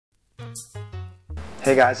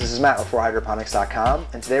Hey guys, this is Matt with hydroponics.com,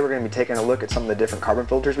 and today we're going to be taking a look at some of the different carbon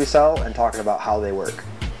filters we sell and talking about how they work.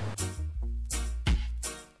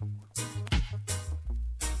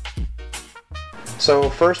 So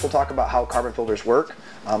first we'll talk about how carbon filters work.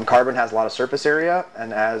 Carbon has a lot of surface area,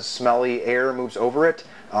 and as smelly air moves over it,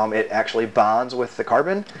 it actually bonds with the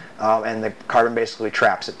carbon, and the carbon basically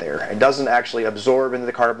traps it there. It doesn't actually absorb into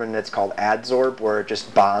the carbon. It's called adsorb, where it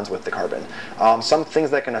just bonds with the carbon. Some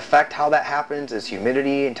things that can affect how that happens is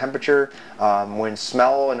humidity and temperature. When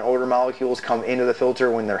smell and odor molecules come into the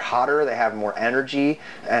filter, when they're hotter, they have more energy,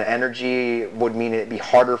 and energy would mean it'd be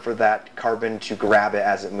harder for that carbon to grab it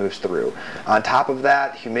as it moves through. On top of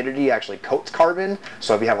that, humidity actually coats carbon,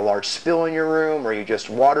 so if you have a large spill in your room or you just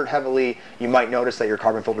watered heavily, you might notice that your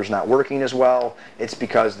carbon filter is not working as well. It's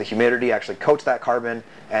because the humidity actually coats that carbon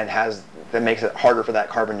and that makes it harder for that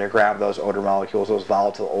carbon to grab those odor molecules, those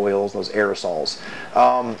volatile oils, those aerosols.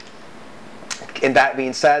 And that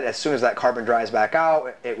being said, as soon as that carbon dries back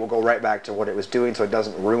out, it will go right back to what it was doing, so it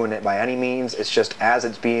doesn't ruin it by any means. It's just as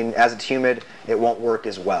it's humid, it won't work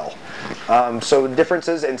as well. So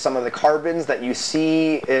differences in some of the carbons that you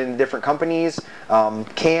see in different companies.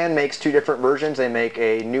 Can makes two different versions. They make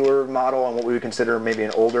a newer model and what we would consider maybe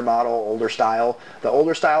an older model, older style. The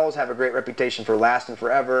older styles have a great reputation for lasting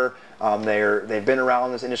forever. They've been around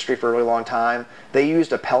in this industry for a really long time. They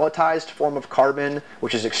used a pelletized form of carbon,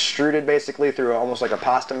 which is extruded basically through almost like a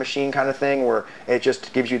pasta machine kind of thing, where it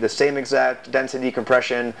just gives you the same exact density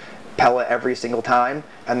compression pellet every single time,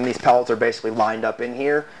 and these pellets are basically lined up in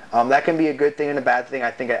here. That can be a good thing and a bad thing.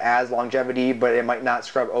 I think it adds longevity, but it might not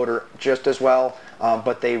scrub odor just as well.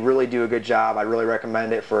 But they really do a good job. I really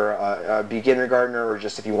recommend it for a beginner gardener, or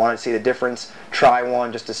just if you want to see the difference, try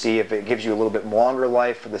one just to see if it gives you a little bit longer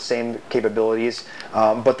life for the same capabilities.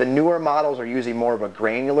 But the newer models are using more of a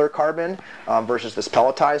granular carbon versus this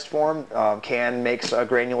pelletized form. Can makes a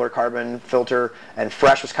granular carbon filter, and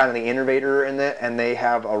Fresh was kind of the innovator in it, and they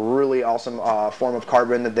have a really awesome form of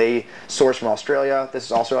carbon that they source from Australia. This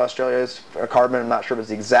is also Australia's carbon. I'm not sure if it's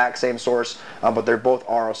the exact same source, but they're both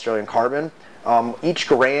are Australian carbon. Each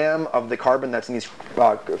gram of the carbon that's in these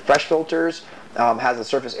Fresh filters has a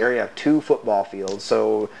surface area of 2 football fields,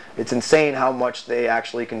 so it's insane how much they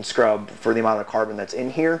actually can scrub for the amount of carbon that's in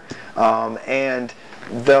here. And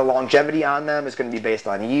the longevity on them is going to be based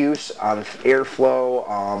on use, on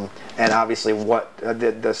airflow, and obviously what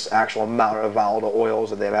this actual amount of volatile oils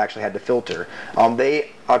that they've actually had to filter.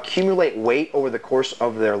 They accumulate weight over the course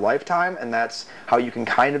of their lifetime, and that's how you can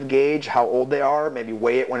kind of gauge how old they are. Maybe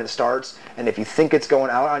weigh it when it starts, and if you think it's going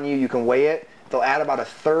out on you, you can weigh it. They'll add about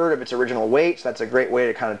 1/3 of its original weight, so that's a great way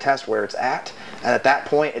to kind of test where it's at, and at that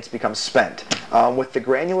point it's become spent. With the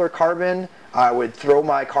granular carbon, I would throw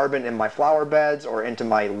my carbon in my flower beds or into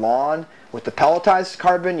my lawn. With the pelletized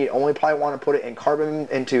carbon, you only probably want to put it in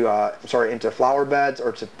into flower beds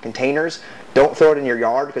or to containers. Don't throw it in your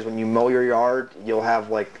yard, because when you mow your yard, you'll have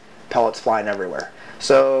like pellets flying everywhere.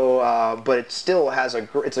 So, but it still has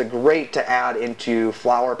it's a great to add into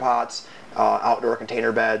flower pots, outdoor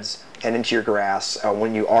container beds, and into your grass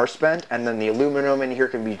when you are spent. And then the aluminum in here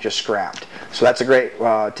can be just scrapped. So that's a great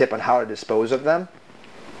tip on how to dispose of them.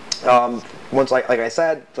 Like I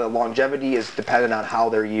said, the longevity is dependent on how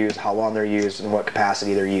they're used, how long they're used, and what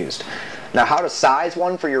capacity they're used. Now, how to size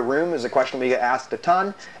one for your room is a question we get asked a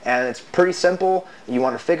ton, and it's pretty simple. You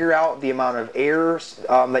want to figure out the amount of air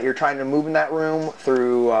that you're trying to move in that room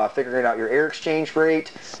through figuring out your air exchange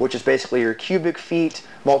rate, which is basically your cubic feet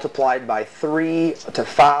multiplied by 3 to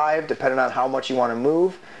 5, depending on how much you want to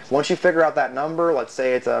move. Once you figure out that number, let's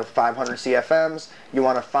say it's a 500 CFMs, you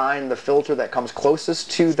want to find the filter that comes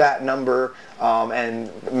closest to that number and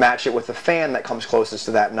match it with the fan that comes closest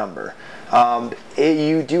to that number.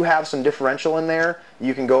 You do have some differential in there.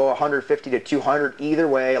 You can go 150 to 200 either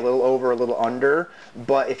way, a little over, a little under.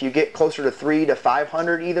 But if you get closer to 300 to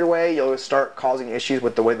 500 either way, you'll start causing issues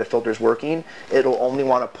with the way the filter's working. It'll only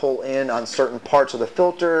want to pull in on certain parts of the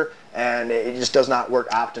filter, and it just does not work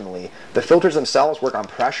optimally. The filters themselves work on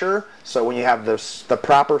pressure, so when you have the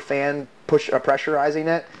proper fan pressurizing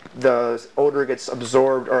it, the odor gets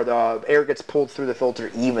absorbed, or the air gets pulled through the filter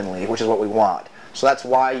evenly, which is what we want. So that's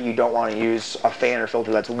why you don't want to use a fan or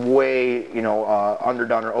filter that's way,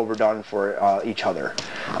 underdone or overdone for each other.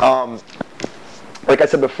 Like I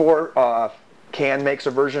said before, Can makes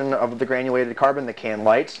a version of the granulated carbon, the Can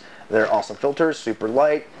Lights. They're awesome filters, super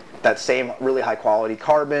light. That same really high quality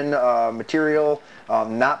carbon material,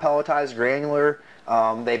 not pelletized, granular.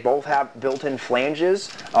 They both have built-in flanges.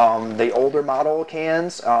 The older model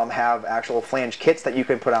cans have actual flange kits that you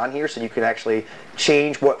can put on here, so you can actually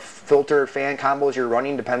change what filter fan combos you're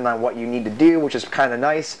running depending on what you need to do, which is kind of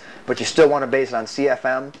nice, but you still want to base it on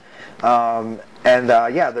CFM.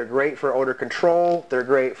 Yeah, they're great for odor control. They're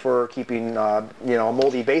great for keeping you know, a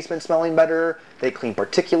moldy basement smelling better. They clean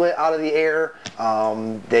particulate out of the air.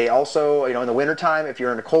 They also, you know, in the wintertime, if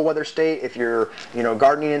you're in a cold weather state, if you're, you know,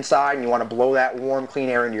 gardening inside and you want to blow that warm, clean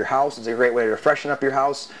air into your house, it's a great way to freshen up your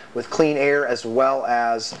house with clean air, as well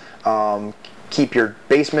as keep your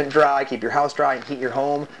basement dry, keep your house dry, and heat your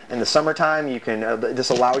home. In the summertime, you can. This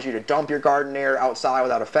allows you to dump your garden air outside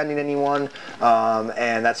without offending anyone,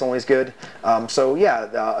 and that's always good. So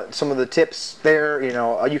yeah, some of the tips there. You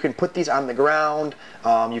know, you can put these on the ground.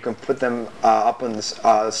 You can put them up in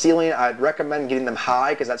the ceiling. I'd recommend getting them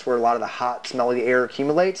high because that's where a lot of the hot, smelly air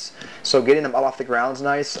accumulates. So getting them up off the ground is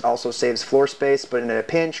nice. Also saves floor space. But in a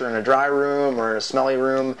pinch, or in a dry room, or in a smelly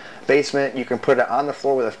room, basement, you can put it on the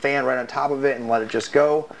floor with a fan right on top of it and let it just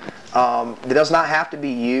go. It does not have to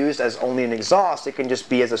be used as only an exhaust. It can just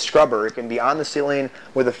be as a scrubber. It can be on the ceiling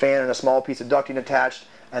with a fan and a small piece of ducting attached,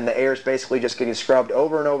 and the air is basically just getting scrubbed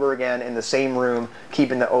over and over again in the same room,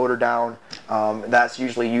 keeping the odor down. That's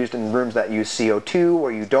usually used in rooms that use CO2,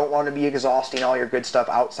 where you don't want to be exhausting all your good stuff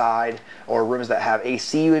outside, or rooms that have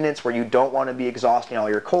AC units where you don't want to be exhausting all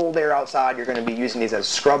your cold air outside. You're going to be using these as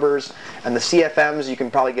scrubbers. And the CFMs, you can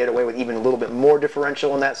probably get away with even a little bit more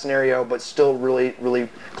differential in that scenario, but still really, really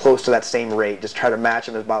close to that same rate. Just try to match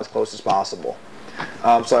them about as close as possible.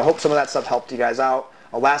 So I hope some of that stuff helped you guys out.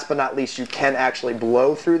 Last but not least, you can actually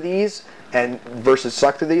blow through these and versus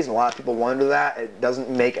suck through these, and a lot of people wonder that. It doesn't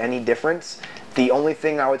make any difference. The only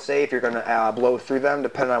thing I would say, if you're going to blow through them,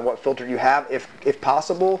 depending on what filter you have, if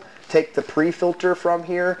possible, take the pre-filter from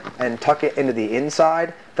here and tuck it into the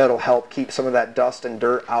inside. That'll help keep some of that dust and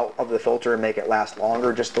dirt out of the filter and make it last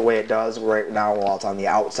longer, just the way it does right now while it's on the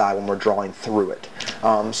outside when we're drawing through it.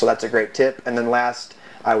 So that's a great tip. And then last,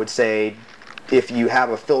 I would say, if you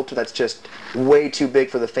have a filter that's just way too big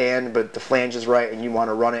for the fan, but the flange is right and you want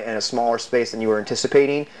to run it in a smaller space than you were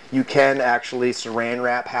anticipating, you can actually saran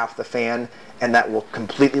wrap half the fan, and that will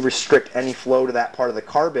completely restrict any flow to that part of the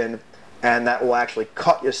carbon, and that will actually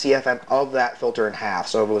cut your CFM of that filter in half.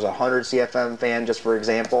 So if it was a 100 CFM fan, just for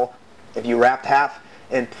example, if you wrapped half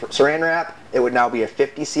in saran wrap, it would now be a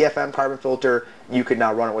 50 CFM carbon filter. You could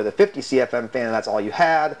now run it with a 50 CFM fan, and that's all you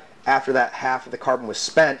had. After that half of the carbon was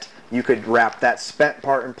spent, you could wrap that spent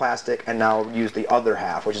part in plastic and now use the other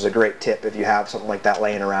half, which is a great tip if you have something like that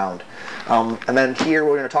laying around. And then here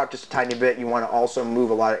we're going to talk just a tiny bit. You want to also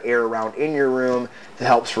move a lot of air around in your room. It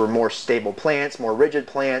helps for more stable plants, more rigid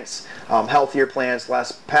plants, healthier plants,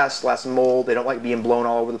 less pests, less mold. They don't like being blown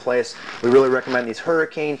all over the place. We really recommend these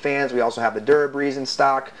Hurricane fans. We also have the DuraBreeze in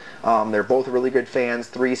stock. They're both really good fans.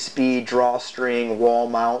 3-speed, drawstring, wall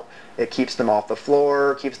mount. It keeps them off the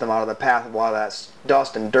floor, keeps them out of the path of a lot of that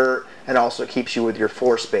dust and dirt, and also keeps you with your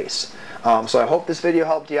floor space. So I hope this video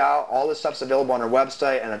helped you out. All this stuff's available on our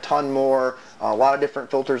website and a ton more. A lot of different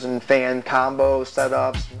filters and fan combos,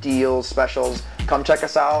 setups, deals, specials. Come check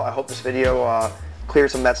us out. I hope this video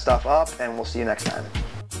clears some of that stuff up, and we'll see you next time.